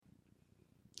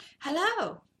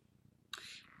Hello,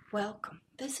 welcome.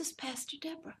 This is Pastor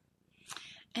Deborah,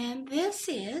 and this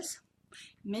is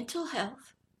Mental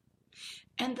Health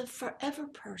and the Forever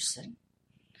Person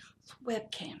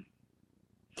webcam.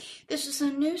 This is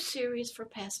a new series for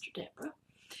Pastor Deborah,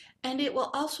 and it will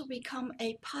also become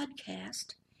a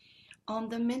podcast on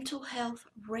the Mental Health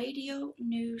Radio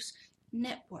News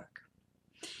Network.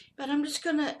 But I'm just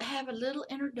going to have a little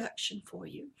introduction for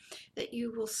you that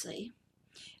you will see,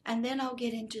 and then I'll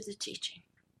get into the teaching.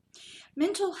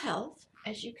 Mental health,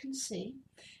 as you can see,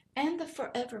 and the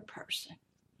forever person.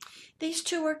 These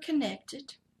two are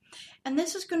connected, and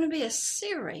this is going to be a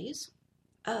series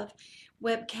of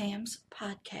webcams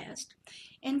podcast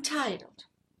entitled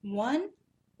 1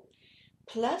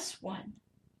 + 1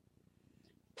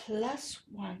 +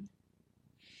 1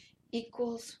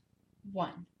 equals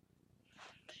 1.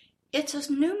 It's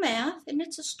a new math, and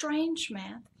it's a strange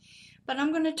math, but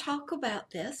I'm going to talk about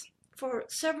this for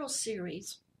several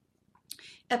series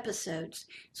episodes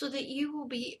so that you will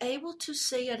be able to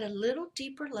see at a little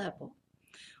deeper level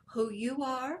who you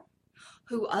are,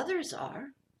 who others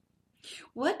are,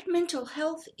 what mental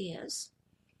health is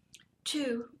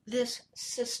to this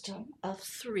system of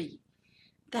three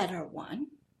that are one,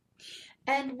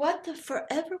 and what the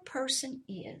forever person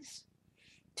is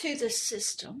to the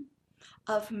system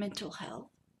of mental health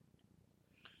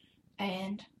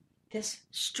and this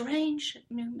strange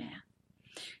new math.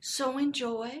 So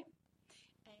enjoy.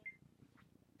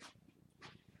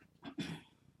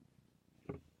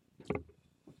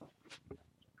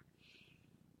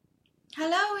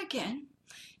 Hello again,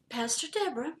 Pastor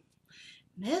Deborah.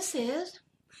 This is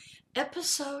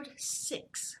episode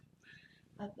 6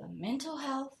 of the Mental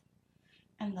Health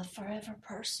and the Forever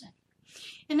Person.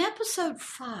 In episode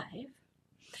 5,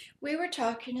 we were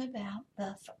talking about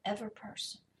the forever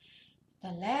person,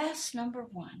 the last number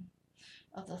 1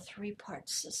 of the 3-part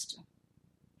system.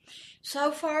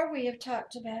 So far, we have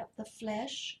talked about the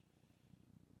flesh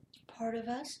part of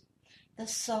us, the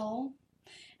soul,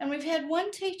 and we've had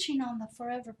one teaching on the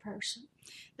forever person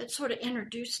that sort of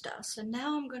introduced us, and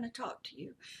now I'm going to talk to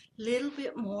you a little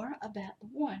bit more about the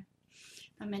one,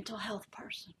 the mental health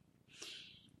person.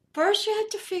 First, you have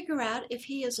to figure out if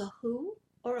he is a who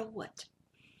or a what.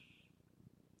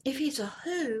 If he's a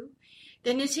who,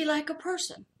 then is he like a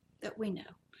person that we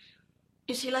know?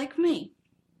 Is he like me?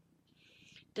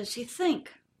 Does he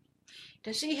think?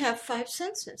 Does he have 5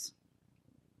 senses?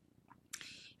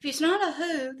 If he's not a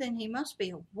who, then he must be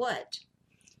a what.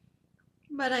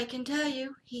 But I can tell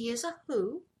you, he is a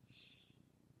who,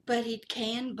 but he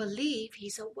can believe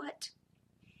he's a what.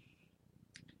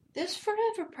 This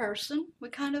forever person, we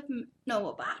kind of know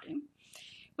about him.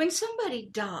 When somebody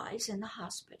dies in the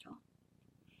hospital,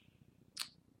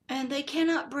 and they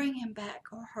cannot bring him back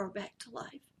or her back to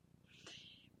life,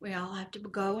 we all have to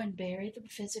go and bury the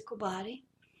physical body.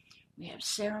 We have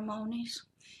ceremonies.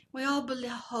 We all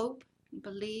hope and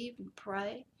believe and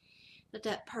pray that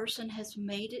that person has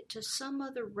made it to some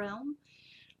other realm.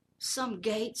 Some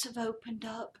gates have opened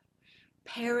up.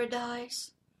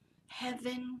 Paradise,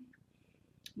 heaven,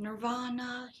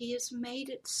 nirvana. He has made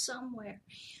it somewhere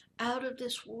out of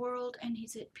this world, and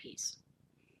he's at peace.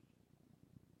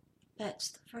 That's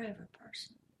the forever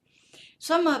person.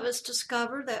 Some of us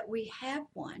discover that we have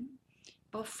one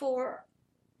before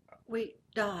we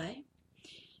die.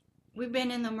 We've been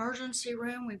in the emergency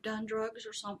room, we've done drugs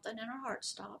or something, and our heart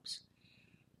stops.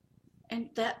 And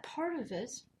that part of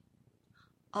us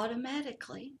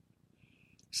automatically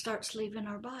starts leaving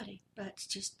our body. That's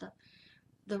just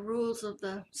the rules of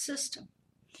the system.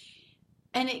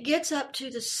 And it gets up to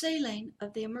the ceiling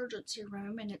of the emergency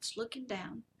room, and it's looking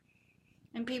down,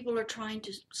 and people are trying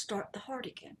to start the heart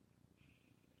again.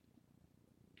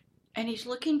 And he's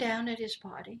looking down at his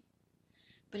body,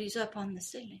 but he's up on the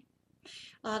ceiling.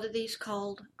 A lot of these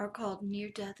are called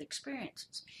near-death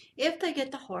experiences. If they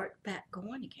get the heart back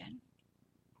going again,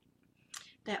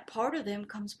 that part of them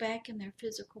comes back in their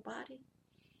physical body.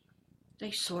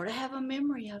 They sort of have a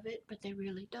memory of it, but they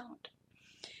really don't.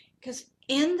 Because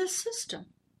in the system,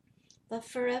 the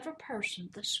forever person,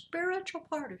 the spiritual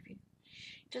part of you,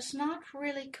 does not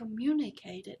really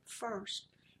communicate at first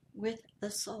with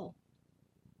the soul.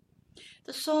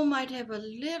 The soul might have a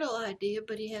little idea,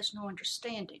 but he has no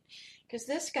understanding. Because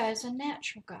this guy's a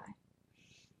natural guy.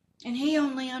 And he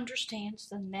only understands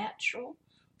the natural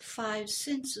 5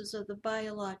 senses of the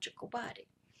biological body.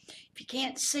 If you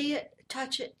can't see it,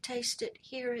 touch it, taste it,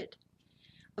 hear it,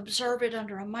 observe it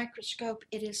under a microscope,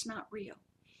 it is not real.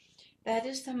 That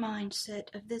is the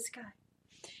mindset of this guy.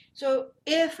 So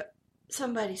if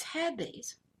somebody's had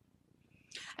these,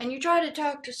 and you try to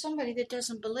talk to somebody that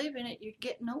doesn't believe in it, you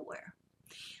get nowhere.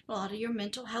 A lot of your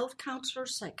mental health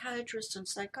counselors, psychiatrists, and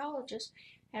psychologists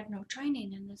have no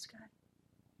training in this guy.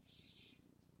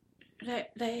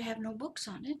 They have no books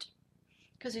on it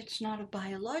because it's not a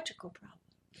biological problem.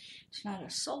 It's not a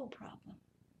soul problem.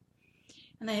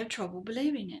 And they have trouble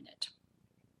believing in it.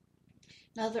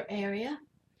 Another area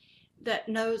that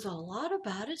knows a lot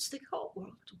about it is the occult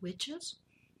world. The witches,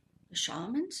 the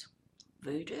shamans,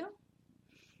 voodoo.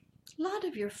 A lot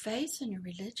of your faiths and your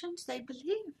religions, they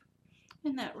believe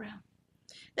in that realm.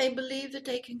 They believe that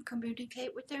they can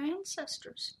communicate with their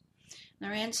ancestors.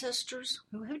 Their ancestors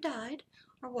who have died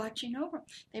are watching over them.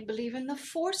 They believe in the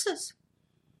forces,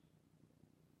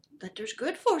 that there's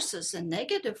good forces and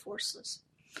negative forces.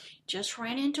 Just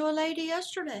ran into a lady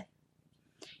yesterday.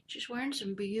 She's wearing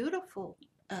some beautiful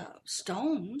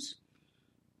stones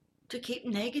to keep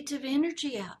negative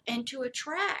energy out and to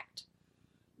attract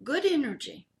good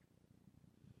energy.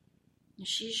 And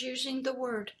she's using the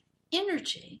word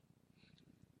energy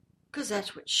because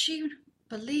that's what she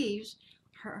believes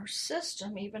her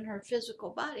system, even her physical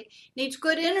body, needs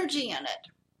good energy in it.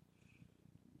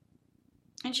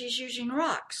 And she's using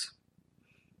rocks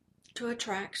to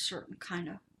attract certain kind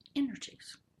of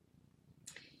energies.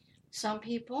 Some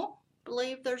people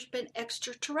believe there's been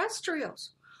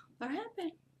extraterrestrials. There have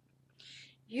been.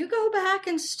 You go back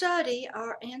and study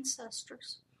our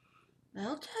ancestors.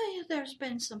 They'll tell you there's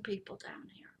been some people down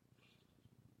here.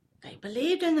 They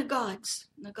believed in the gods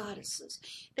and the goddesses.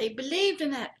 They believed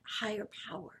in that higher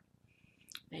power.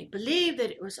 They believed that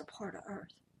it was a part of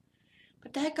Earth.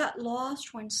 But that got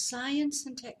lost when science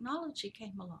and technology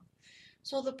came along.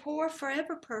 So the poor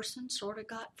forever person sort of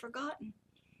got forgotten.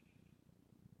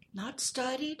 Not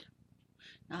studied,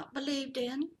 not believed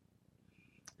in,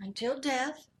 until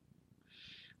death.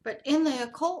 But in the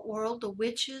occult world, the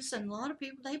witches and a lot of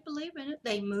people, they believe in it.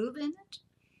 They move in it.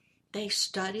 They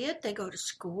study it. They go to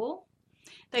school.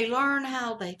 They learn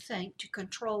how they think to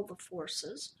control the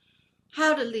forces,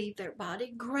 how to leave their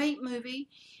body. Great movie.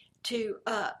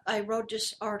 I wrote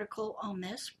this article on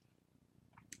this.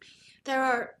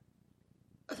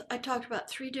 I talked about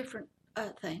three different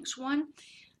things. One,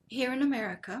 here in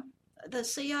America, the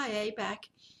CIA back,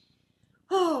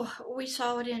 we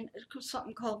saw it in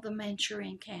something called The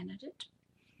Manchurian Candidate.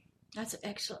 That's an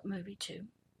excellent movie too,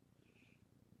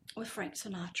 with Frank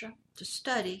Sinatra, to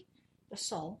study the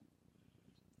soul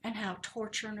and how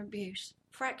torture and abuse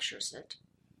fractures it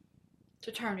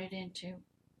to turn it into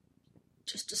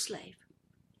just a slave.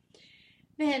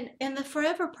 Then in The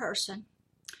Forever Person,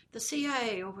 the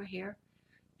CIA over here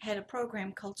had a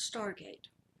program called Stargate.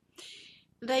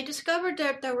 They discovered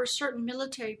that there were certain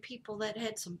military people that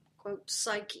had some, quote,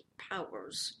 psychic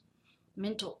powers,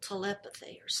 mental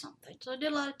telepathy or something. So they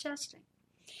did a lot of testing.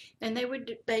 And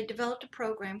they developed a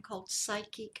program called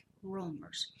Psychic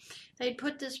Roamers. They'd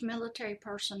put this military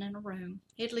person in a room.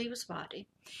 He'd leave his body.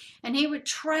 And he would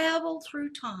travel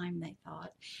through time, they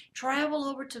thought. Travel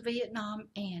over to Vietnam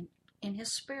and, in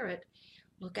his spirit,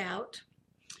 look out,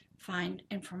 find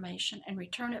information, and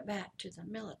return it back to the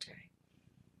military.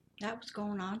 That was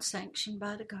going on, sanctioned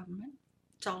by the government.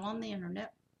 It's all on the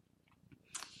internet.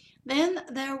 Then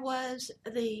there was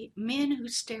the men who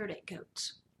stared at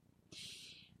goats.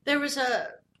 There was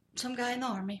some guy in the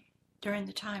army during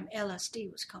the time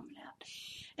LSD was coming out.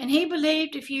 And he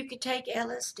believed if you could take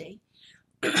LSD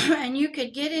and you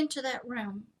could get into that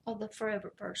realm of the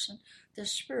forever person, the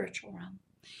spiritual realm,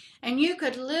 and you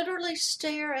could literally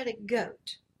stare at a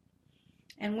goat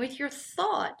and with your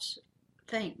thoughts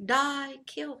think, die,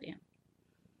 kill him.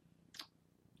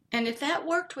 And if that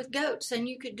worked with goats, then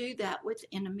you could do that with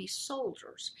enemy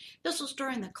soldiers. This was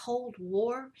during the Cold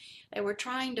War. They were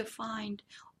trying to find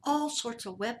all sorts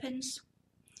of weapons.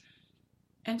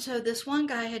 And so this one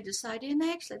guy had decided, and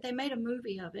they made a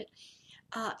movie of it.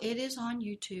 It is on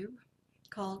YouTube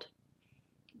called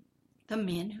The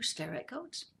Men Who Stare at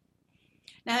Goats.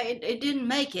 Now, it didn't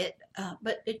make it,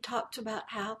 but it talked about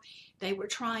how they were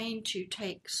trying to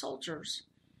take soldiers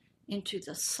into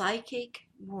the psychic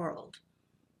world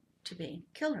to be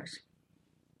killers.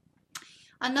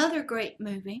 Another great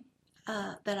movie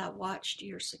that I watched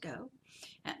years ago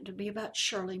happened to be about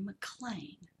Shirley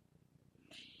MacLaine.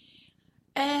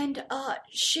 And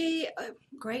she, a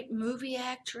great movie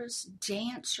actress,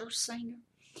 dancer, singer,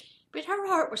 but her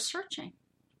heart was searching.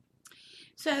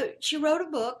 So she wrote a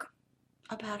book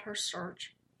about her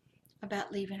search,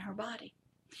 about leaving her body.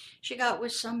 She got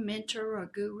with some mentor or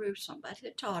guru, somebody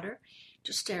that taught her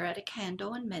to stare at a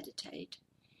candle and meditate,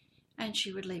 and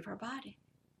she would leave her body.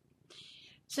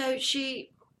 So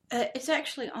it's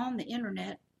actually on the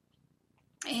internet,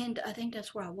 and I think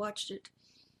that's where I watched it.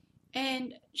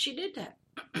 And she did that.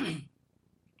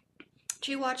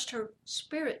 She watched her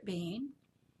spirit being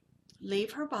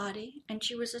leave her body, and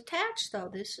she was attached,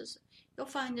 though. You'll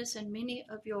find this in many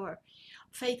of your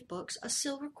faith books. A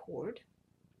silver cord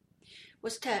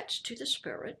was attached to the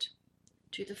spirit,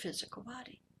 to the physical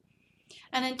body.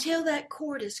 And until that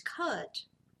cord is cut,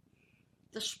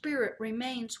 the spirit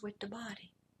remains with the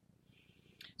body.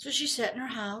 So she sat in her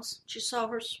house. She saw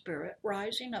her spirit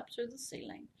rising up through the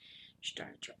ceiling. She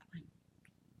started traveling.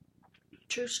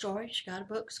 True story. She got a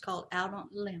book. It's called Out on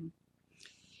a Limb.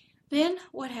 Then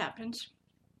what happens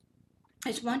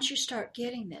is once you start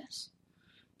getting this,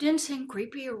 didn't seem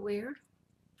creepy or weird.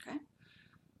 Okay,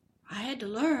 I had to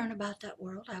learn about that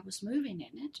world. I was moving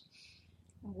in it.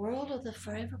 The world of the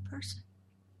forever person.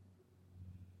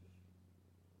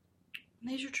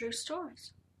 And these are true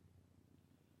stories.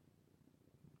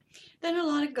 Then a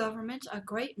lot of governments,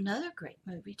 another great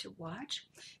movie to watch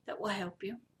that will help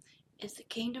you is The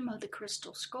Kingdom of the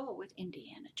Crystal Skull with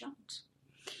Indiana Jones.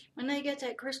 When they get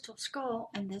that crystal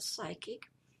skull, and this psychic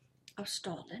of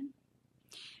Stalin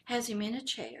has him in a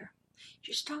chair,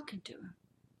 she's talking to him.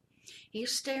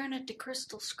 He's staring at the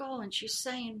crystal skull, and she's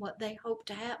saying what they hope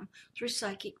to happen through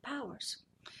psychic powers.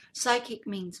 Psychic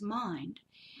means mind,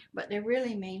 but they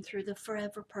really mean through the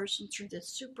forever person, through the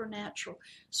supernatural,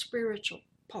 spiritual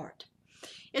part,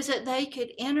 is that they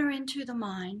could enter into the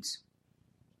minds,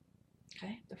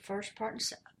 the first part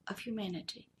of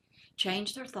humanity,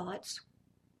 change their thoughts,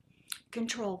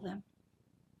 control them,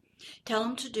 tell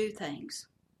them to do things,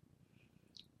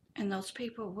 and those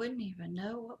people wouldn't even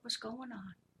know what was going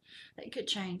on. They could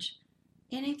change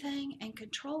anything and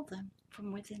control them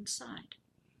from within inside.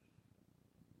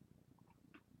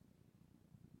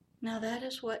 Now that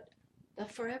is what the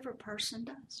forever person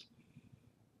does.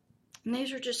 And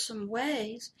these are just some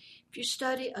ways, if you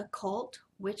study occult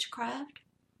witchcraft,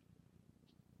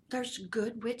 there's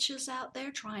good witches out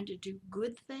there trying to do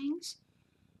good things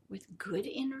with good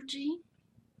energy.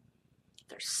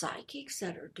 There's psychics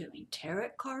that are doing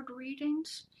tarot card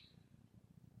readings.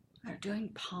 They're doing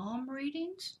palm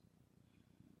readings.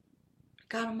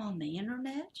 Got them on the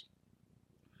internet.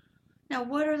 Now,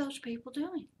 what are those people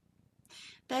doing?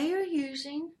 They are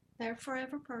using their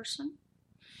forever person,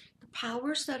 the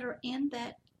powers that are in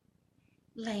that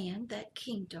land, that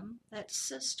kingdom, that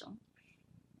system.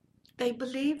 They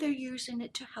believe they're using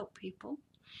it to help people.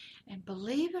 And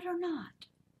believe it or not,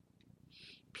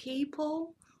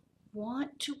 people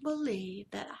want to believe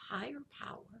that a higher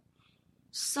power,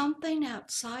 something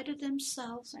outside of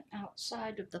themselves and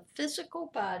outside of the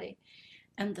physical body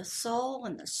and the soul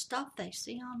and the stuff they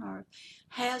see on earth,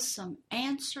 has some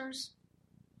answers,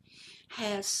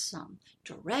 has some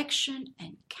direction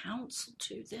and counsel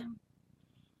to them.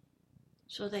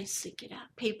 So they seek it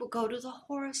out. People go to the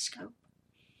horoscope,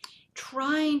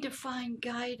 trying to find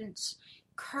guidance,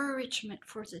 encouragement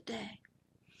for the day.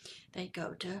 They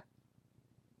go to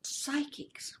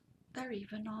psychics. They're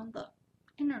even on the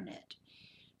internet.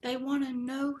 They want to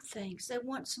know things. They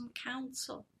want some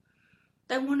counsel.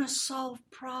 They want to solve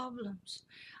problems.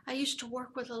 I used to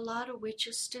work with a lot of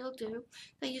witches, still do.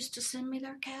 They used to send me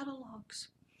their catalogs.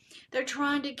 They're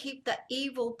trying to keep the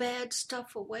evil, bad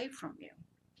stuff away from you.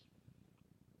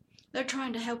 They're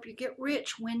trying to help you get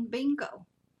rich, win bingo.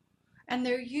 And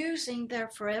they're using their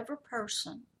forever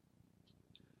person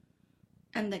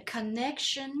and the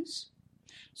connections,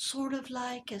 sort of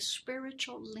like a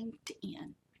spiritual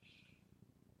LinkedIn,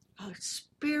 a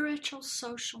spiritual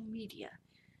social media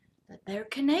that they're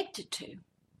connected to,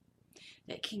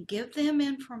 that can give them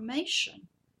information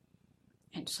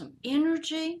and some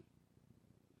energy,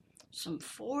 some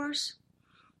force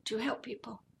to help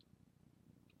people.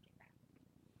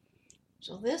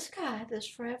 So this guy, this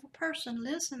forever person,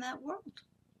 lives in that world.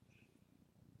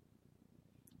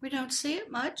 We don't see it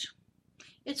much.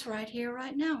 It's right here,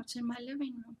 right now. It's in my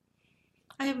living room.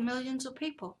 I have millions of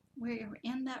people. We're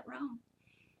in that realm.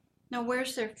 Now,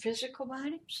 where's their physical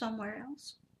body? Somewhere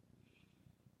else.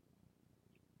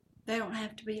 They don't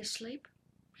have to be asleep.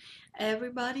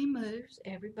 Everybody moves.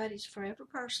 Everybody's forever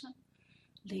person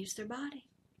leaves their body.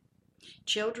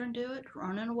 Children do it,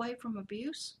 running away from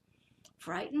abuse,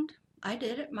 frightened. I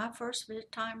did it my first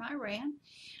time I ran.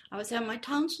 I was having my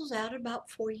tonsils out at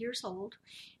about 4 years old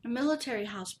in a military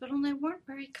hospital, and they weren't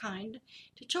very kind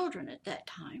to children at that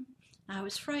time. I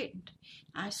was frightened.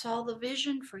 I saw the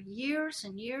vision for years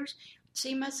and years,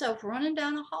 see myself running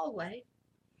down a hallway,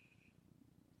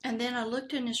 and then I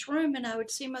looked in this room and I would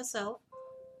see myself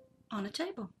on a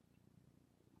table.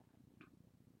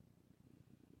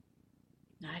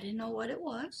 I didn't know what it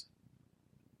was.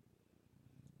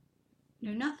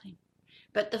 Knew nothing.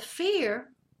 But the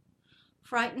fear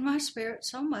frightened my spirit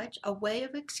so much, a way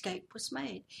of escape was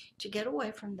made to get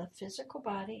away from the physical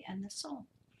body and the soul.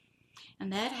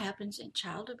 And that happens in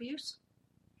child abuse,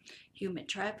 human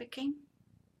trafficking.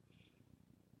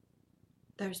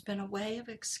 There's been a way of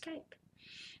escape.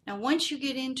 Now, once you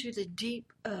get into the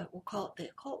deep, we'll call it the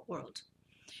occult world,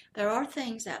 there are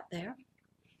things out there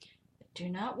that do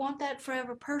not want that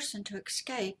forever person to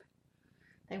escape.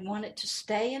 They want it to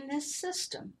stay in this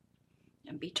system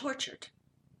and be tortured.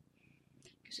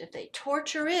 Because if they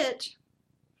torture it,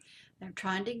 they're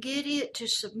trying to get it to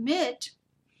submit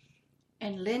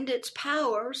and lend its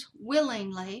powers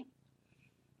willingly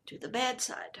to the bad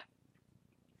side.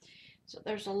 So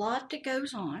there's a lot that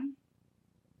goes on.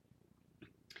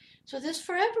 So this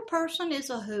forever person is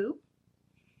a who,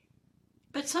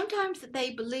 but sometimes they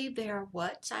believe they are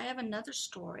what. So I have another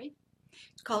story.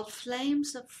 It's called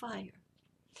Flames of Fire.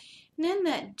 And in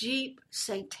that deep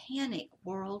satanic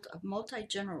world of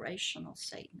multi-generational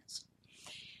Satanists,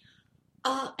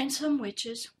 and some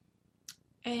witches,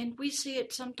 and we see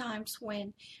it sometimes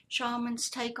when shamans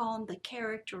take on the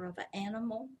character of an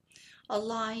animal, a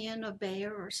lion, a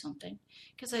bear, or something,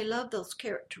 because they love those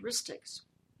characteristics.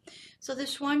 So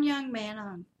this one young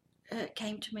man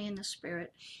came to me in the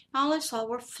spirit. All I saw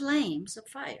were flames of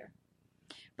fire.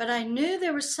 But I knew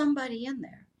there was somebody in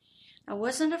there. I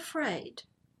wasn't afraid.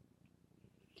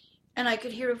 And I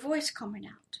could hear a voice coming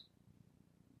out.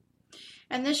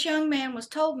 And this young man was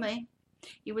told me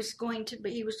he was going to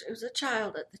be, he was a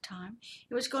child at the time.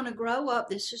 He was going to grow up.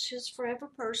 This is his forever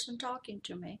person talking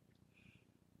to me.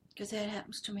 Because that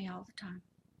happens to me all the time.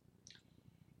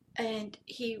 And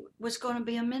he was going to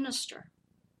be a minister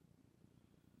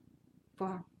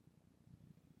for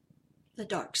the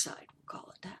dark side, we'll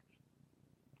call it that.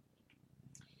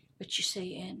 Which you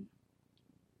see in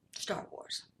Star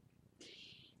Wars.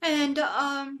 And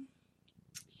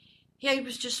he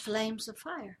was just flames of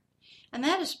fire. And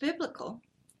that is biblical.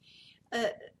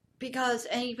 Because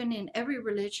even in every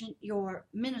religion, your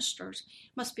ministers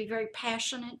must be very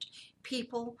passionate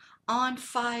people, on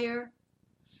fire,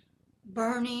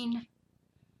 burning,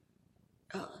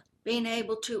 being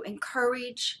able to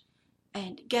encourage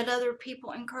and get other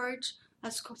people encouraged.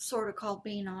 That's sort of called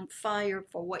being on fire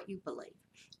for what you believe.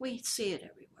 We see it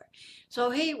everywhere. So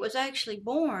he was actually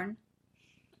born,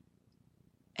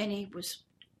 and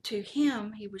to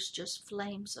him, he was just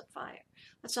flames of fire.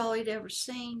 That's all he'd ever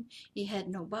seen. He had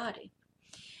no body.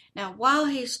 Now, while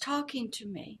he's talking to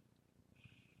me,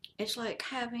 it's like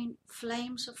having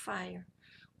flames of fire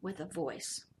with a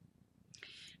voice.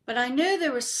 But I knew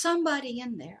there was somebody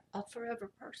in there, a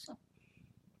forever person.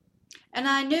 And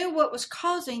I knew what was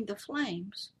causing the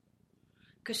flames,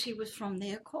 because he was from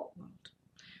the occult world.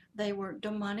 They were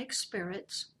demonic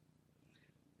spirits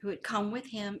who had come with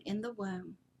him in the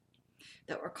womb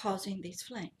that were causing these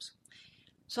flames.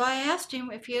 So I asked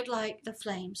him if he'd like the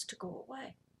flames to go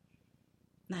away.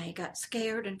 Now he got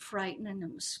scared and frightened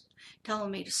and was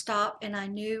telling me to stop, and I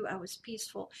knew I was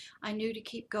peaceful. I knew to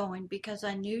keep going because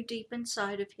I knew deep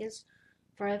inside of his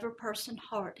forever person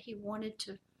heart he wanted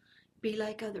to be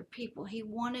like other people. He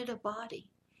wanted a body.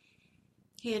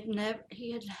 He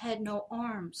had no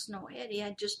arms, no head. He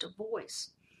had just a voice.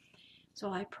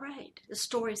 So I prayed. The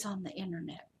story's on the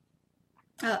internet,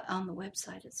 on the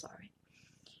website,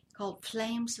 called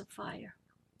Flames of Fire.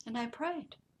 And I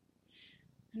prayed.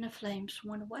 And the flames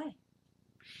went away.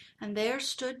 And there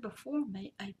stood before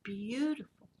me a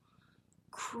beautiful,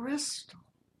 crystal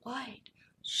white,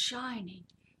 shining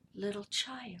little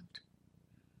child.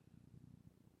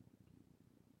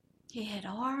 He had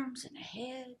arms and a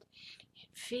head, he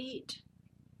had feet,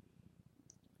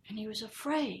 and he was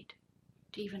afraid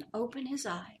to even open his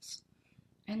eyes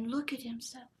and look at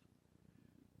himself,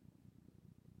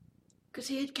 because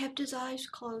he had kept his eyes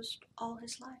closed all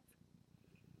his life.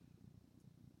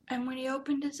 And when he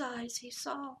opened his eyes, he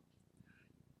saw.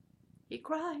 He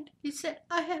cried. He said,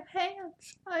 I have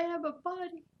hands. I have a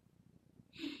body.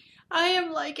 I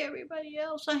am like everybody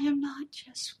else. I am not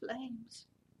just flames.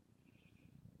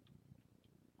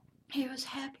 He was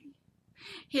happy.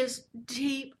 His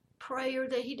deep prayer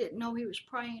that he didn't know he was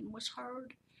praying was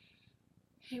heard.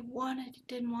 He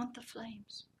didn't want the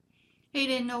flames. He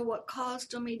didn't know what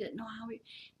caused them. He didn't know how he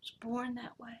was born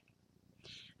that way.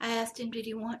 I asked him, did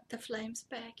he want the flames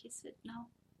back? He said, no.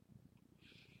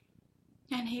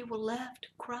 And he left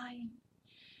crying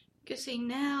because he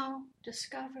now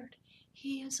discovered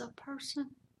he is a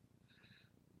person.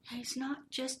 He's not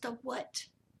just a what.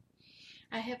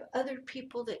 I have other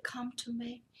people that come to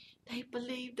me. They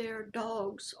believe they're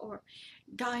dogs or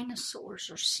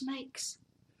dinosaurs or snakes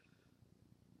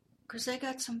because they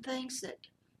got some things that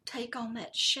take on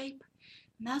that shape.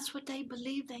 And that's what they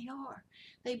believe they are.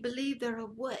 They believe they're a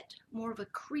what? More of a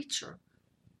creature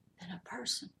than a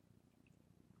person.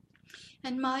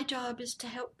 And my job is to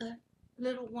help the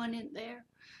little one in there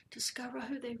discover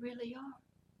who they really are.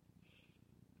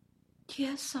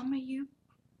 Yes, some of you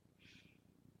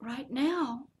right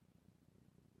now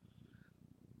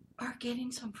are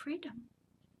getting some freedom.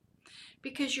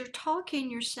 Because you're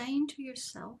talking, you're saying to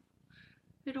yourself,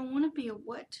 I don't want to be a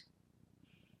what?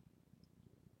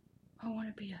 I want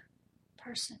to be a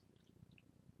person.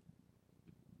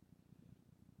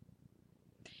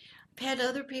 I've had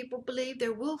other people believe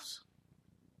they're wolves.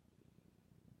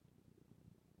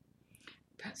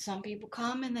 Some people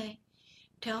come and they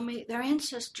tell me their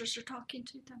ancestors are talking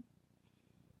to them.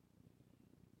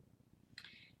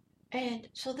 And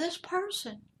so this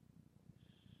person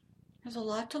has a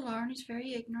lot to learn. He's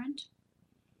very ignorant.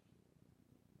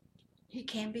 He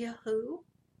can be a who.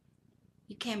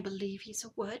 You can't believe he's a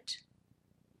what.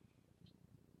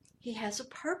 He has a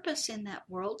purpose in that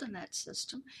world and that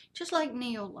system, just like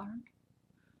Neo learned.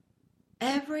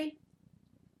 Every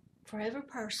forever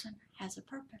person has a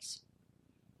purpose.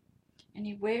 And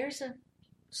he wears a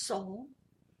soul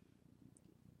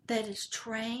that is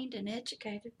trained and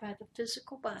educated by the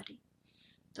physical body,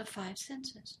 the five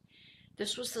senses.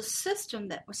 This was the system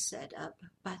that was set up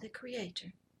by the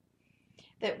Creator.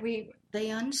 That the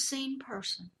unseen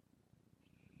person,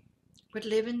 would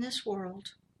live in this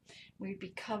world. We'd be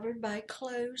covered by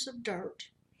clothes of dirt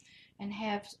and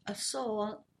have a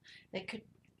soul that could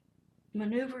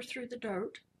maneuver through the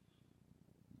dirt.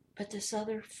 But this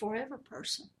other forever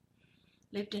person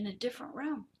lived in a different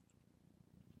realm.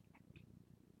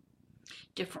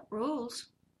 Different rules.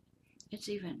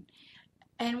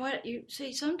 And what you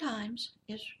see sometimes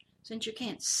is, since you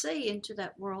can't see into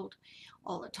that world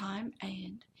all the time,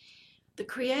 and the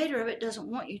Creator of it doesn't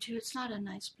want you to, it's not a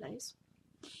nice place.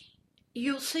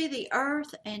 You'll see the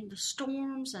earth and the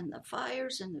storms and the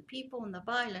fires and the people and the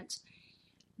violence.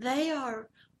 They are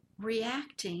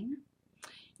reacting.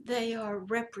 They are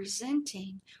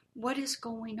representing what is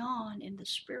going on in the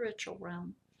spiritual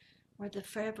realm where the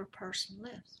forever person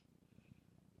lives.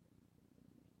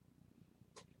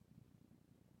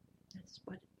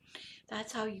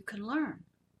 That's how you can learn.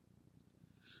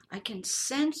 I can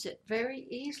sense it very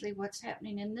easily what's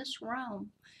happening in this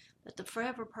realm that the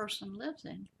forever person lives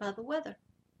in by the weather,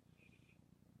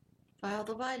 by all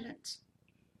the violence,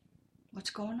 what's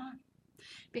going on.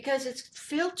 Because it's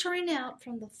filtering out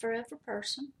from the forever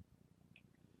person,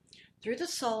 through the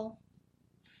soul,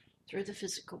 through the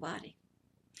physical body.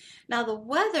 Now the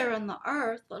weather on the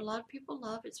earth, a lot of people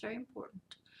love, it's very important.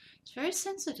 It's very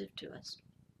sensitive to us.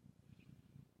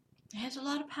 It has a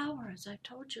lot of power, as I've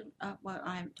told you. Well,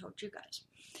 I haven't told you guys.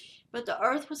 But the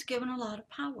earth was given a lot of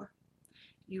power.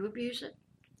 You abuse it.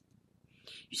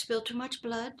 You spill too much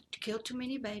blood, kill too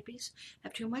many babies,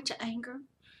 have too much anger,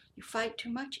 you fight too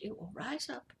much, it will rise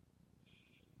up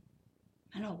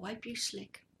and it'll wipe you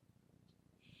slick.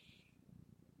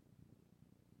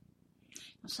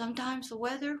 Sometimes the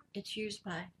weather, it's used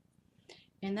by,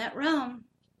 in that realm,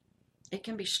 it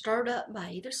can be stirred up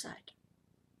by either side.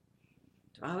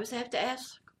 So I always have to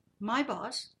ask my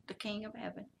boss, the King of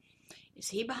Heaven, is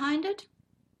he behind it?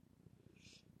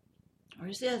 Or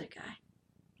is the other guy?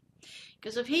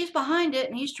 Because if he's behind it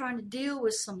and he's trying to deal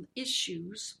with some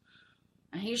issues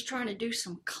and he's trying to do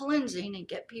some cleansing and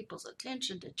get people's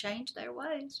attention to change their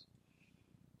ways,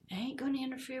 I ain't going to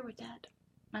interfere with that.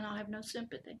 And I'll have no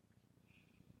sympathy.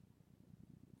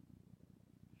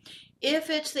 If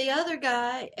it's the other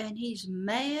guy and he's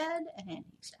mad and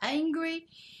he's angry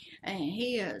and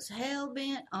he is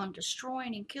hell-bent on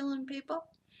destroying and killing people,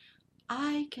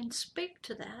 I can speak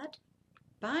to that,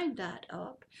 bind that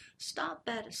up, stop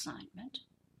that assignment,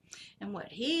 and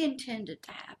what he intended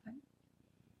to happen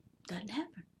doesn't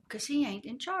happen because he ain't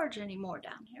in charge anymore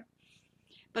down here.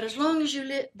 But as long as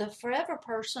the forever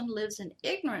person lives in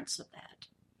ignorance of that,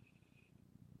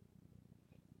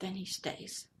 then he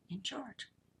stays in charge.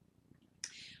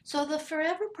 So the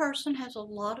forever person has a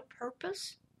lot of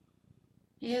purpose.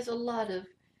 He has a lot of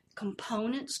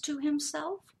components to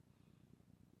himself,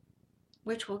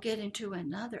 which we'll get into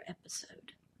another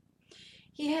episode.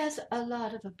 He has a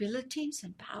lot of abilities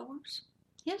and powers.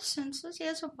 He has senses. He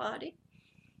has a body.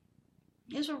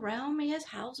 He has a realm. He has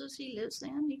houses he lives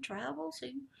in. He travels.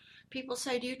 People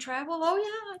say, do you travel? Oh,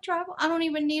 yeah, I travel. I don't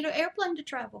even need an airplane to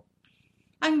travel.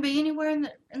 I can be anywhere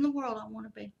in the world I want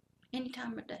to be, any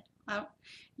time of day. I don't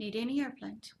need any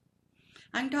airplanes.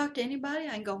 I can talk to anybody.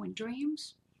 I can go in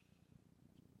dreams.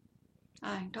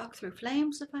 I can talk through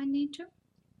flames if I need to.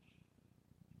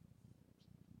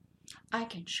 I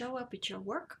can show up at your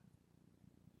work.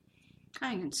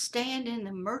 I can stand in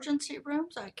the emergency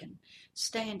rooms. I can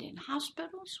stand in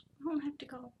hospitals. I don't have to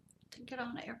go to get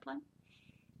on an airplane.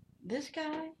 This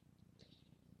guy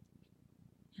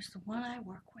is the one I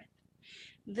work with.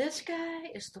 This guy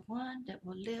is the one that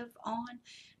will live on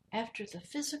after the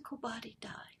physical body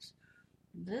dies.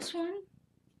 This one,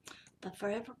 the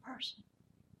forever person.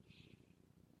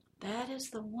 That is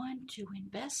the one to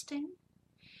invest in.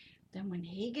 Then when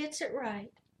he gets it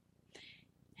right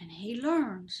and he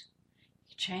learns,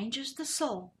 he changes the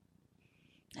soul,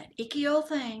 that icky old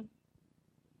thing,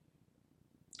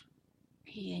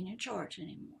 he ain't in charge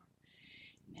anymore.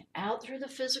 And then out through the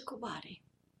physical body.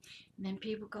 And then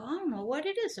people go, I don't know what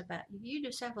it is about you. You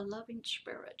just have a loving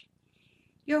spirit.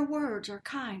 Your words are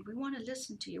kind. We want to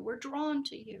listen to you. We're drawn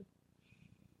to you.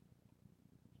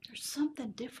 There's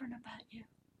something different about you.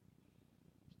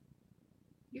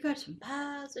 You got some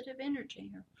positive energy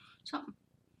or something.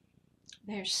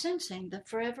 They're sensing the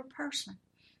forever person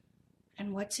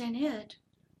and what's in it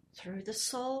through the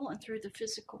soul and through the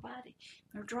physical body.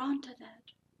 They're drawn to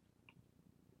that.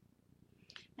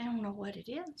 I don't know what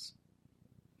it is,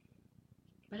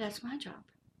 but that's my job.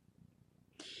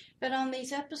 But on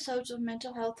these episodes of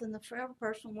mental health and the forever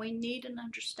person, we need an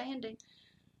understanding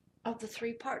of the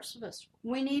three parts of us.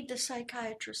 We need the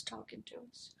psychiatrist talking to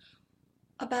us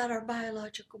about our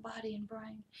biological body and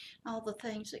brain, all the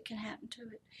things that can happen to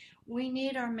it. We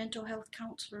need our mental health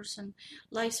counselors and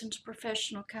licensed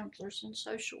professional counselors and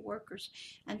social workers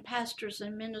and pastors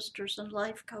and ministers and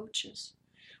life coaches.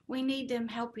 We need them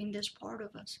helping this part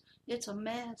of us. It's a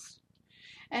mess.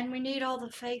 And we need all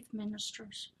the faith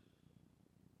ministers.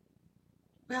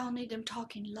 We all need them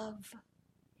talking love,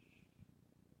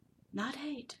 not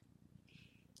hate.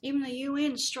 Even the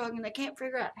UN is struggling. They can't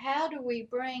figure out how do we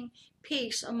bring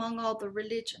peace among all the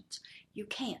religions. You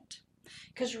can't.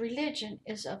 Because religion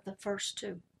is of the first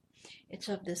two. It's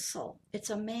of this soul.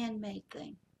 It's a man-made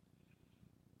thing.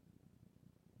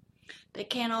 They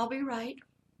can't all be right.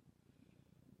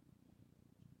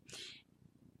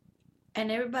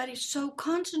 And everybody's so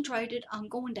concentrated on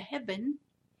going to heaven,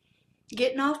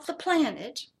 getting off the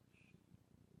planet,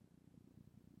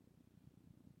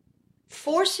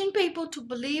 forcing people to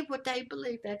believe what they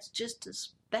believe. That's just as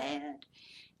bad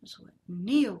as what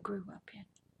Neil grew up in.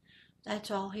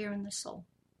 That's all here in the soul.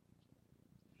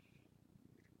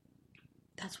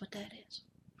 That's what that is.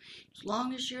 As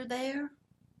long as you're there,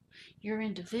 you're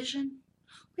in division.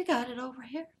 We got it over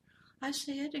here. I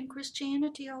see it in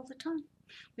Christianity all the time.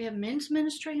 We have men's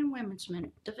ministry and women's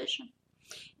division.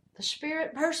 The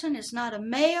spirit person is not a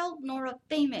male nor a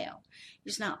female.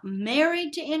 He's not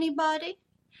married to anybody.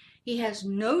 He has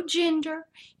no gender.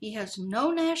 He has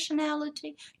no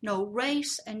nationality, no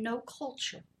race, and no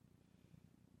culture.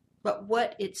 But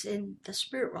what it's in the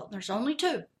spirit world. There's only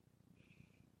two.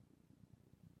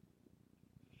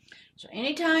 So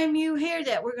anytime you hear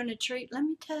that, we're going to treat, let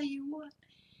me tell you what.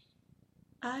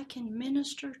 I can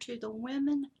minister to the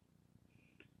women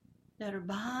that are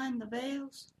behind the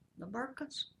veils, the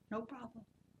burqas, no problem.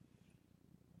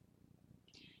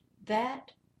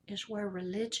 That is where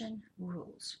religion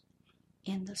rules,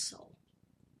 in the soul.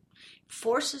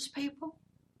 Forces people.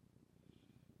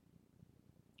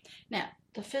 Now,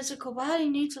 the physical body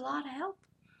needs a lot of help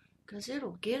because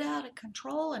it'll get out of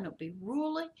control and it'll be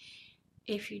ruling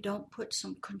if you don't put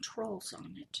some controls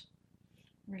on it.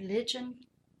 Religion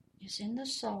is in the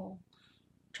soul,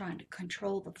 trying to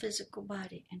control the physical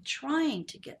body and trying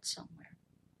to get somewhere.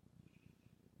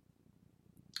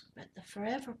 But the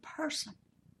forever person,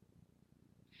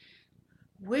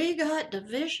 we got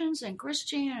divisions in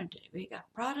Christianity. We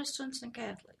got Protestants and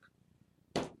Catholics.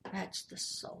 That's the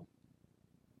soul.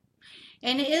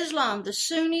 In Islam, the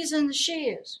Sunnis and the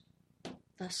Shias,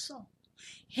 the soul.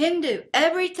 Hindu,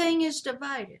 everything is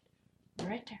divided.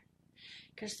 Right there.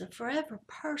 Because the forever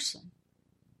person,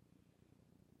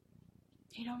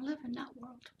 he don't live in that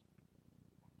world.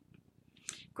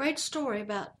 Great story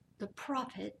about the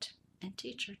prophet and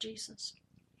teacher Jesus.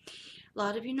 A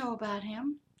lot of you know about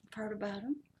him, heard about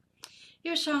him. He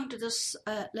was talking to this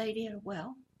lady at a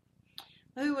well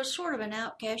who was sort of an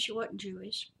outcast. She wasn't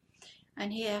Jewish.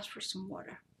 And he asked for some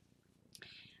water.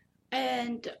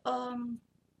 And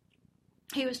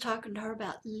he was talking to her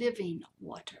about living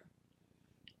water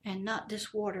and not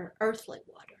this water, earthly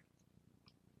water.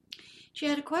 She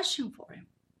had a question for him.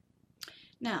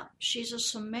 Now, she's a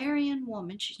Sumerian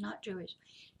woman. She's not Jewish.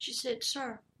 She said,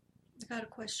 "Sir, I got a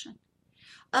question.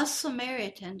 Us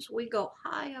Samaritans, we go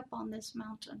high up on this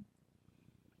mountain.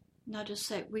 Not just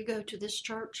say, we go to this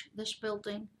church, this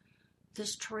building,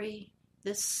 this tree,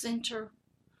 this center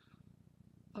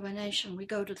of a nation. We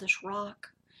go to this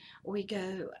rock. We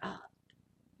go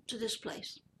to this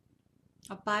place.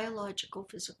 a biological,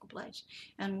 physical place,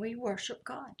 and we worship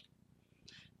God.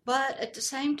 But at the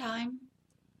same time,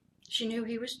 she knew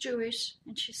he was Jewish,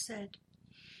 and she said,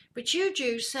 but you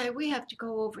Jews say we have to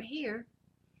go over here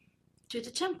to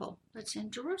the temple that's in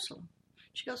Jerusalem.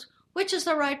 She goes, which is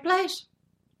the right place?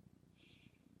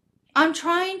 I'm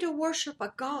trying to worship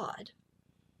a God.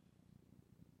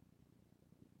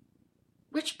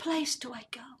 Which place do I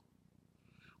go?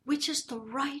 Which is the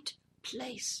right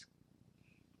place?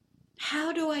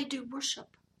 How do I do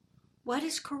worship? What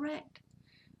is correct?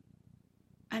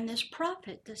 And this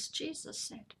prophet, this Jesus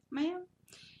said, ma'am,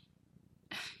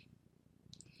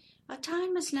 a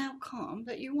time has now come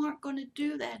that you aren't going to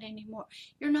do that anymore.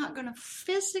 You're not going to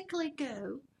physically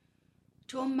go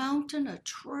to a mountain, a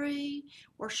tree,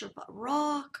 worship a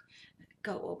rock,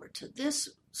 go over to this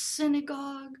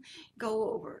synagogue,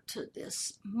 go over to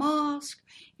this mosque.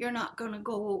 You're not going to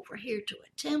go over here to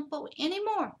a temple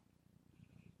anymore.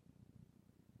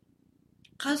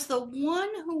 Because the one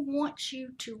who wants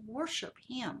you to worship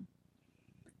him,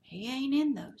 he ain't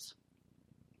in those.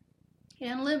 He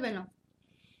didn't live in them.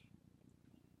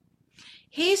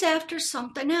 He's after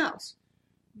something else.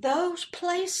 Those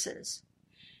places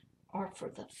are for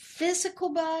the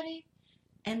physical body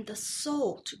and the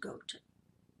soul to go to.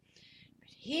 But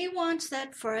he wants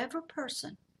that forever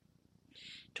person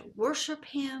to worship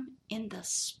him in the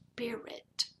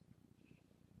spirit,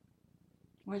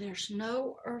 where there's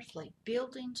no earthly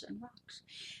buildings and rocks.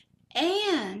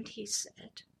 And he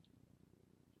said,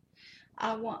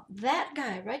 I want that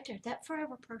guy right there, that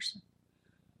forever person,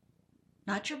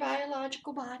 not your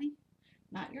biological body,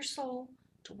 not your soul,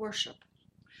 to worship.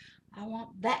 I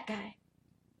want that guy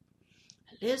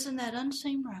who lives in that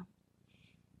unseen realm,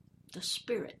 the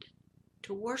spirit,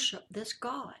 to worship this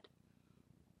God,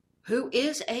 who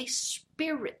is a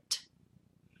spirit.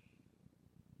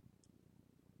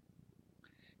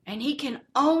 And he can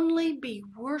only be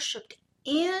worshipped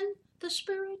in the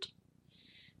spirit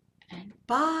and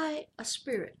by a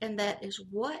spirit. And that is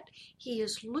what he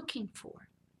is looking for.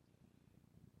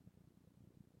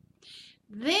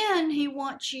 Then he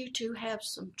wants you to have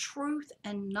some truth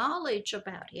and knowledge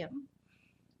about him,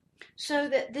 so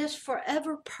that this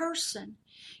forever person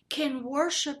can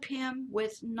worship him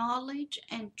with knowledge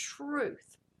and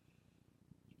truth.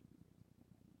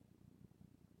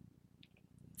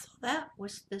 So that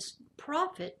was this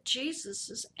prophet,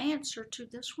 Jesus' answer to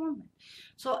this woman.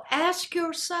 So ask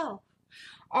yourself,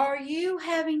 are you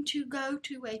having to go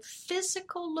to a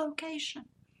physical location?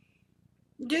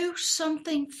 Do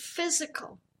something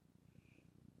physical.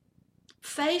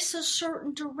 Face a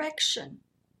certain direction.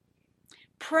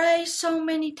 Pray so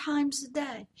many times a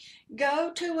day.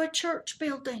 Go to a church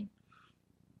building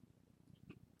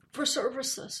for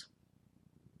services.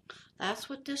 That's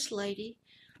what this lady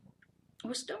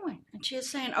was doing. And she is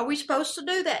saying, are we supposed to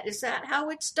do that? Is that how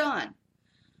it's done?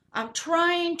 I'm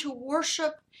trying to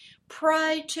worship,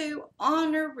 pray to,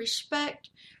 honor, respect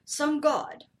some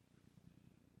God.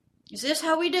 Is this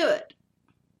how we do it?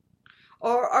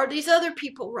 Or are these other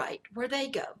people right where they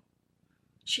go?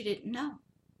 She didn't know.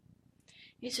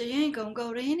 He said, you ain't going to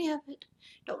go to any of it.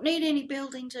 Don't need any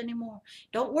buildings anymore.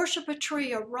 Don't worship a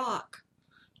tree or rock.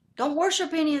 Don't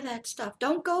worship any of that stuff.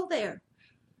 Don't go there.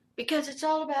 Because it's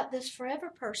all about this forever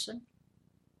person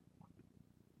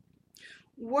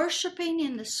worshiping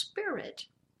in the spirit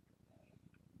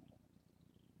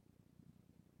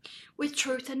with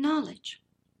truth and knowledge.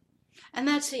 And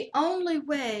that's the only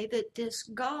way that this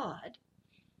God,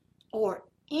 or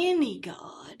any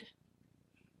God,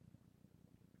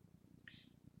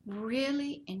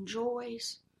 really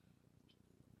enjoys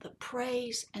the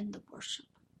praise and the worship.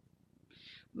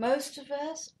 Most of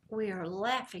us, we are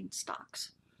laughing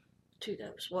stocks to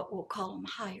those, what we'll call them,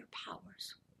 higher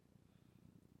powers.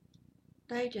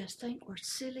 They just think we're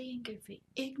silly and goofy,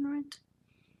 ignorant,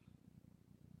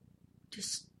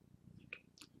 just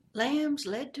lambs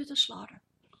led to the slaughter.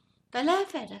 They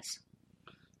laugh at us.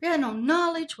 We have no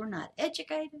knowledge, we're not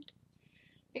educated,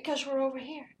 because we're over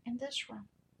here in this room.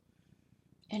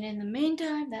 And in the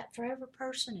meantime, that forever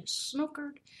person is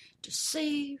snookered,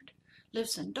 deceived,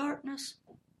 lives in darkness.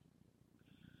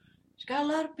 He's got a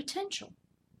lot of potential.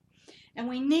 And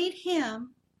we need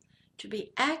him to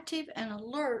be active and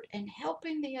alert and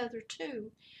helping the other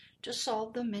two to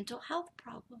solve the mental health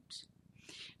problems.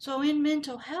 So in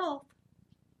mental health,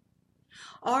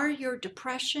 are your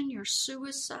depression, your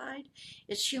suicide,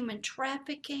 it's human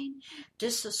trafficking,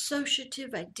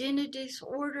 dissociative identity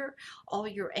disorder, all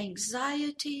your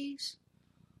anxieties,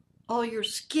 all your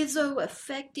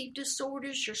schizoaffective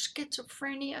disorders, your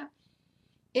schizophrenia,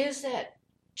 is that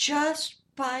just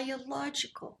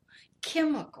biological,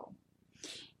 chemical?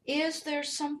 Is there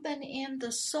something in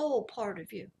the soul part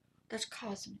of you that's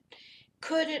causing it?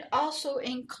 Could it also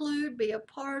include, be a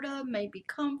part of, maybe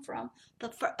come from the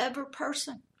forever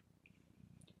person?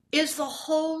 Is the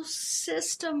whole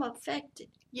system affected?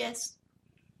 Yes.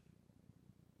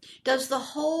 Does the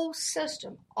whole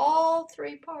system, all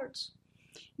three parts,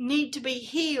 need to be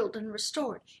healed and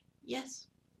restored? Yes.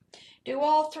 Do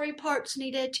all three parts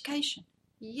need education?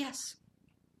 Yes.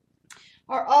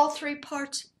 Are all three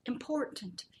parts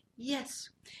important? Yes.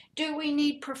 Do we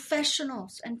need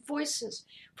professionals and voices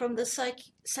from the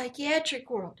psychiatric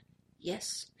world?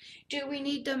 Yes. Do we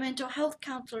need the mental health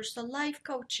counselors, the life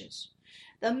coaches,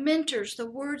 the mentors, the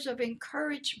words of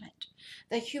encouragement,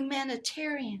 the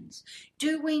humanitarians?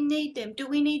 Do we need them? Do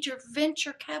we need your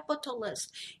venture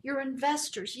capitalists, your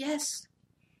investors? Yes.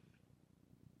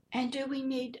 And do we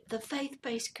need the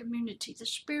faith-based community, the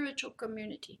spiritual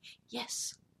community?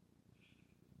 Yes.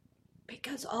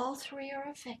 Because all three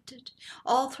are affected.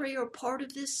 All three are part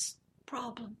of this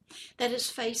problem that is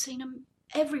facing them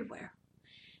everywhere.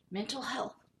 Mental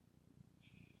health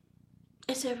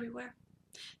is everywhere.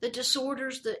 The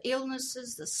disorders, the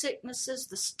illnesses, the sicknesses,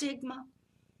 the stigma.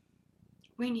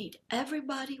 We need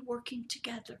everybody working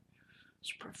together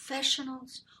as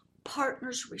professionals,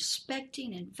 partners,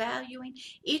 respecting and valuing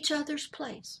each other's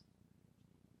place.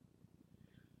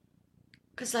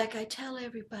 Because like I tell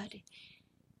everybody,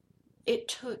 it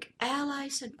took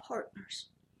allies and partners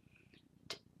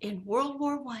in World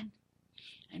War I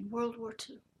and World War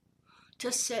II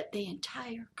to set the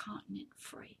entire continent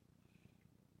free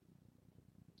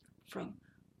from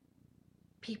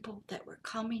people that were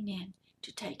coming in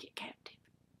to take it captive.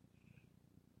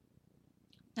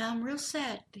 Now I'm real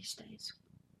sad these days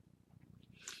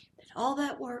that all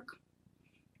that work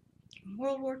in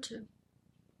World War II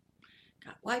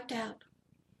got wiped out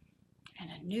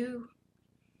and a new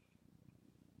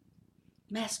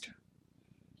master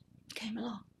came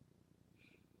along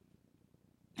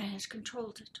and has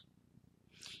controlled it.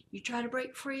 You try to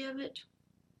break free of it,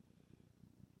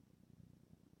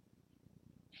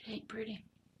 it ain't pretty.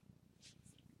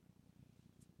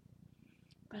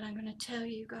 But I'm going to tell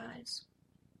you guys,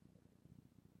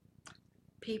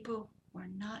 people were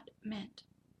not meant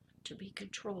to be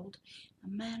controlled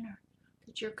in the manner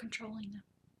that you're controlling them.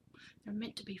 They're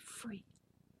meant to be free.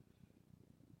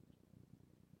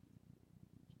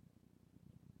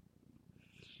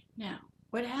 Now,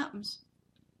 what happens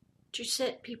to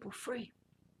set people free?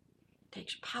 It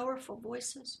takes powerful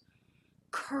voices,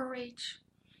 courage,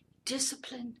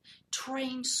 disciplined,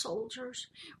 trained soldiers.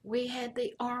 We had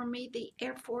the Army, the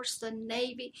Air Force, the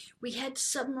Navy. We had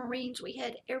submarines. We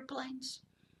had airplanes.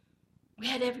 We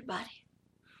had everybody.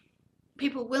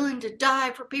 People willing to die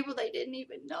for people they didn't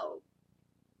even know.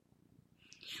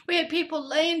 We had people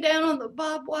laying down on the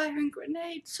barbed wire and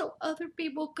grenades so other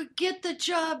people could get the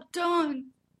job done.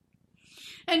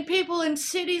 And people in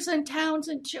cities and towns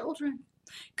and children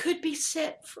could be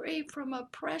set free from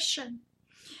oppression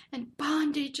and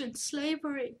bondage and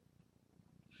slavery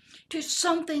to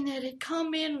something that had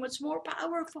come in was more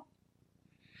powerful.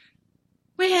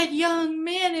 We had young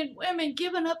men and women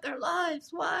giving up their lives.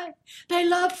 Why? They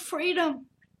loved freedom.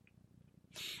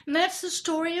 And that's the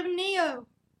story of Neo.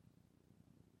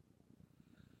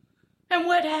 And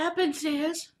what happens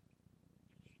is,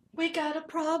 we got a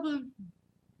problem.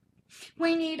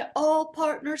 We need all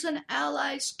partners and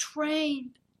allies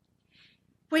trained.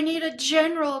 We need a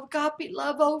general of agape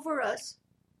love over us.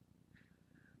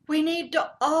 We need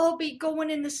to all be going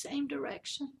in the same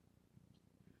direction.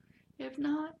 If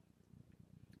not,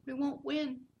 we won't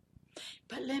win.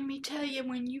 But let me tell you,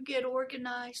 when you get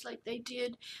organized like they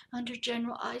did under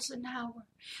General Eisenhower,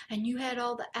 and you had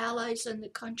all the allies in the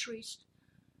countries,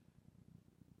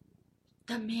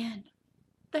 the men,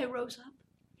 they rose up.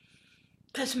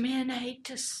 Because men hate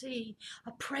to see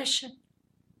oppression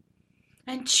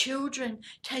and children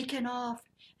taken off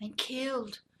and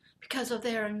killed because of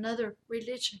their another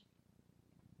religion.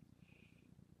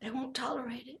 They won't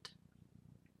tolerate it.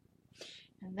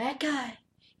 And that guy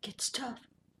gets tough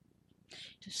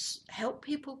to help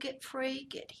people get free,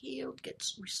 get healed, get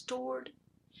restored.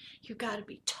 You got to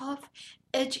be tough,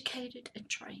 educated, and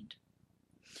trained.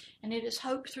 And it is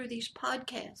hope through these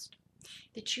podcasts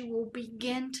that you will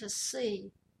begin to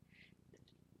see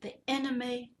the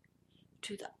enemy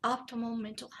to the optimal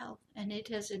mental health, and it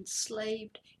has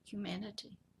enslaved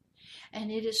humanity,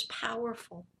 and it is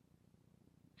powerful,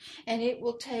 and it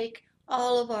will take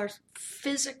all of our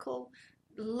physical,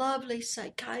 lovely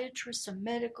psychiatrists and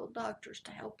medical doctors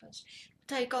to help us.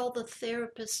 Take all the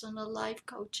therapists and the life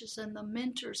coaches and the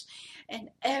mentors and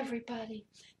everybody,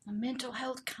 the mental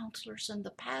health counselors and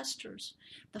the pastors,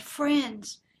 the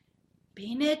friends,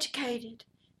 being educated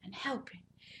and helping.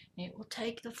 And it will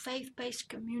take the faith-based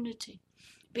community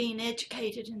being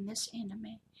educated in this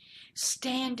enemy,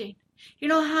 standing. You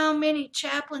know how many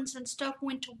chaplains and stuff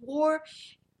went to war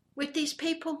with these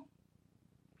people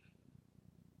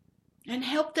and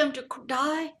helped them to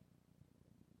die?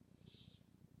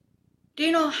 Do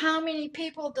you know how many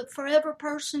people, the Forever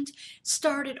Persons,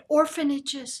 started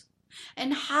orphanages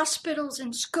and hospitals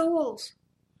and schools?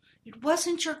 It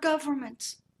wasn't your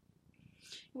governments.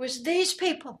 It was these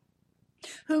people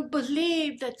who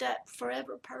believed that that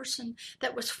forever person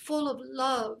that was full of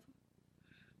love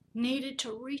needed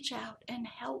to reach out and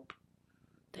help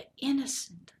the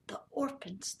innocent, the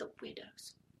orphans, the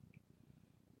widows.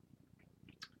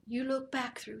 You look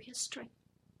back through history.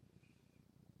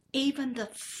 Even the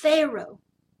Pharaoh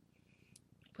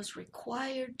was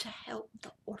required to help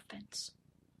the orphans,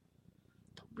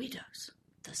 the widows,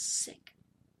 the sick,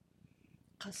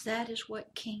 because that is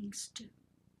what kings do.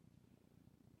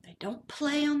 They don't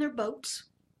play on their boats.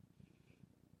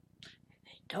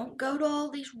 They don't go to all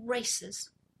these races.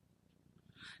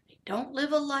 They don't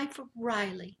live a life of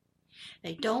Riley.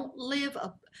 They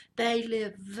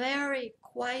live very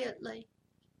quietly.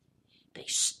 They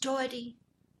study.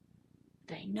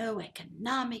 They know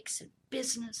economics and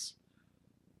business.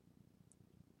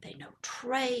 They know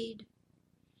trade.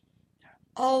 They're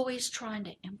always trying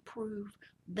to improve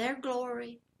their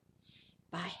glory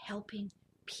by helping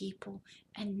people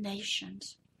and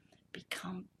nations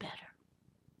become better.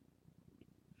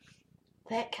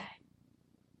 That guy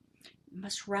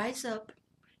must rise up,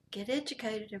 get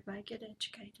educated. Everybody get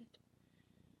educated.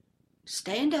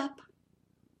 Stand up.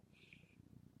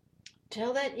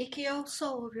 Tell that icky old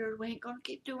soul of yours, we ain't going to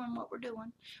keep doing what we're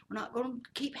doing. We're not going to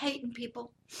keep hating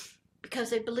people because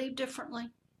they believe differently,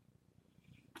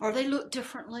 or they look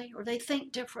differently, or they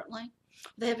think differently.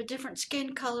 They have a different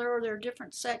skin color, or they're a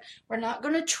different sex. We're not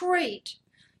going to treat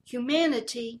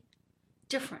humanity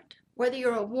different. Whether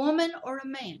you're a woman or a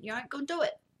man, you aren't going to do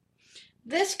it.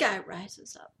 This guy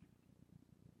rises up.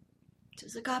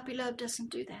 Says agape love doesn't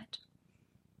do that.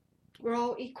 We're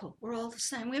all equal. We're all the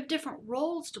same. We have different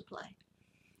roles to play,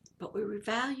 but we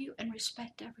value and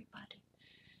respect everybody.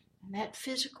 And that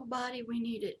physical body, we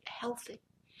need it healthy.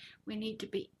 We need to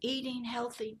be eating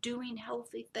healthy, doing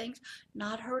healthy things,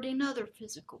 not hurting other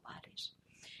physical bodies.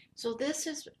 So this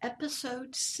is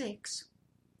episode 6,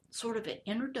 sort of an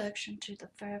introduction to the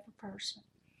Forever Person.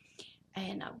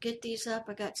 And I'll get these up.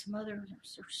 I got some others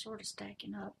that are sort of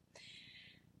stacking up.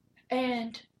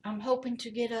 And I'm hoping to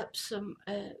get up some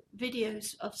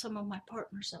videos of some of my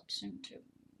partners up soon too.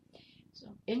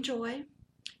 So enjoy.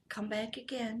 Come back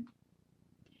again.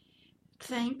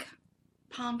 Think.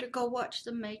 Ponder. Go watch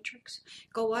The Matrix.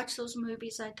 Go watch those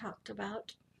movies I talked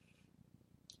about.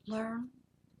 Learn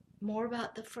more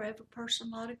about the Forever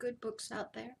Person. A lot of good books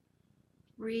out there.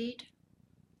 Read.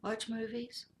 Watch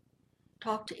movies.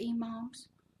 Talk to imams.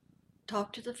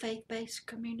 Talk to the faith-based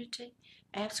community.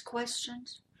 Ask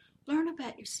questions. Learn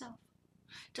about yourself.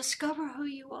 Discover who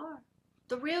you are.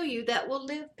 The real you that will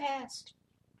live past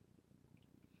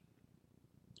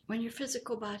when your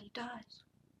physical body dies.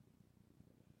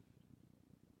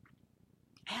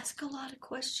 Ask a lot of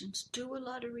questions. Do a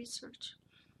lot of research.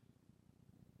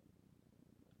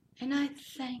 And I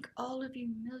thank all of you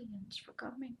millions for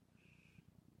coming.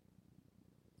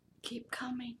 Keep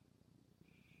coming.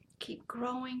 Keep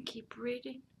growing. Keep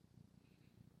reading.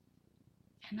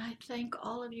 And I thank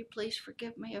all of you. Please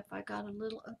forgive me if I got a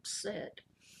little upset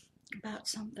about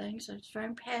some things. I was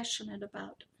very passionate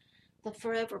about the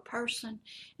Forever Person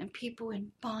and people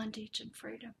in bondage and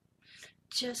freedom.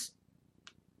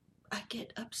 I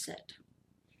get upset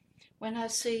when I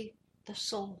see the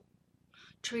soul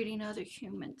treating other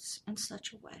humans in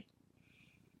such a way.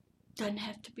 Doesn't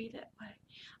have to be that way.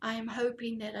 I am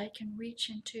hoping that I can reach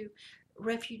into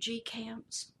refugee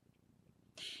camps,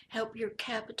 help your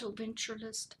capital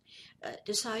venturalist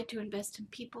decide to invest in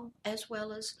people as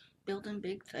well as building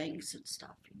big things and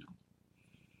stuff,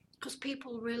 Because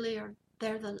people really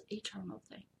they're the eternal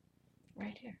thing.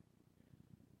 Right here.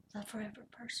 The Forever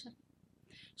Person.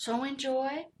 So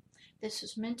enjoy. This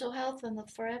is Mental Health and the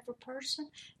Forever Person,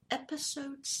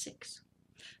 episode 6.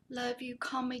 Love you.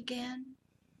 Come again.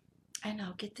 And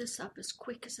I'll get this up as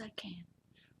quick as I can.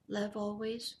 Love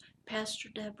always, Pastor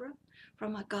Deborah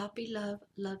from Agape Love,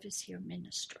 Love is Here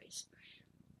Ministries,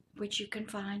 which you can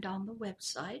find on the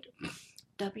website,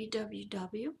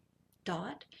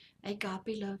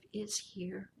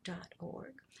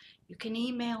 www.agapeloveishere.org. You can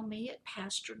email me at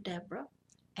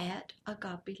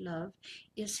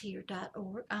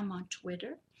PastorDeborah@agapeloveishere.org. I'm on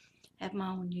Twitter have my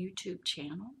own YouTube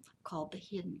channel called The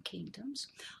Hidden Kingdoms.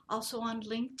 Also on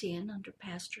LinkedIn under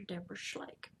Pastor Deborah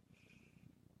Schlake.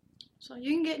 So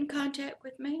you can get in contact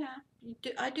with me.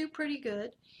 I do pretty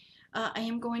good. I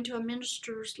am going to a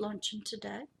minister's luncheon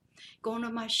today. Going to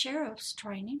my sheriff's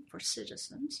training for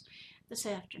citizens this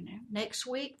afternoon. Next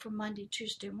week, for Monday,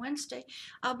 Tuesday, and Wednesday,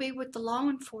 I'll be with the law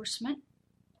enforcement.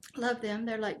 Love them.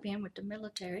 They're like being with the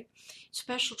military.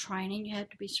 Special training. You have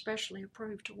to be specially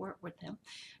approved to work with them.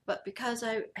 But because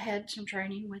I had some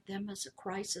training with them as a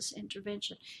crisis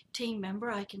intervention team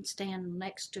member, I can stand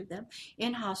next to them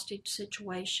in hostage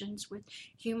situations with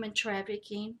human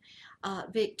trafficking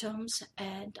victims,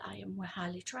 and I am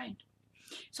highly trained.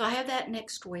 So I have that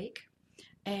next week,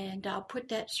 and I'll put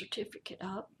that certificate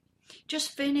up.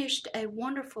 Just finished a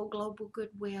wonderful Global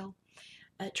Goodwill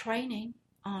training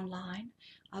online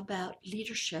about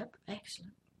leadership.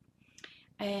 Excellent.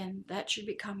 And that should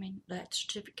be coming, that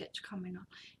certificate's coming on.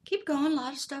 Keep going, a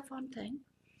lot of stuff on thing.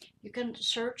 You can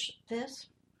search this.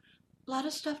 A lot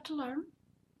of stuff to learn.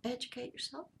 Educate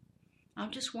yourself. I'm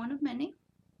just one of many.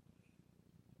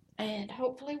 And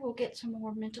hopefully we'll get some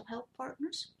more mental health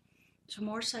partners, some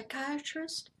more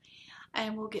psychiatrists,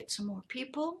 and we'll get some more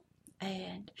people.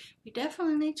 And we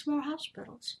definitely need some more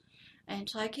hospitals and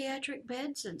psychiatric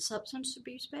beds and substance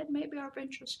abuse beds. Maybe our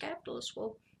venture capitalists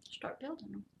will start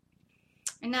building them.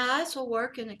 And now I also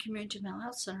work in the community mental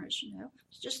health center, as you know. I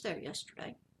was just there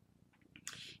yesterday,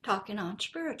 talking on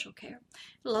spiritual care.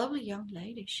 A lovely young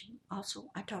lady.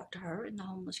 I talked to her in the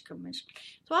homeless commission.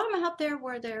 So I'm out there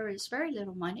where there is very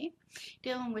little money,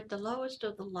 dealing with the lowest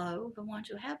of the low, the ones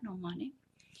who have no money.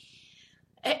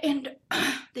 And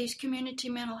these community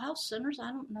mental health centers, I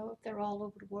don't know if they're all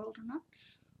over the world or not,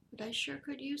 but they sure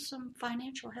could use some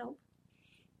financial help,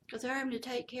 because they're having to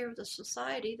take care of the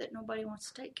society that nobody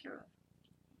wants to take care of.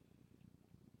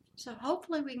 So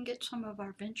hopefully we can get some of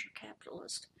our venture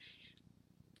capitalists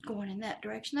going in that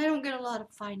direction. They don't get a lot of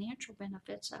financial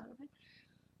benefits out of it.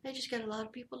 They just get a lot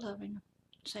of people loving them,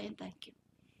 saying thank you.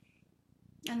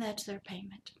 And that's their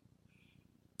payment.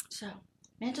 So,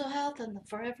 mental health and the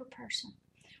forever person.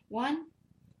 1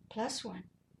 + 1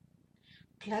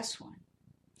 + 1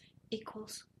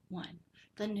 = 1.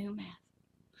 The new math.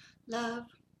 Love,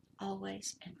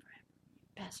 always and forever.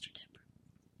 Pastor Deborah.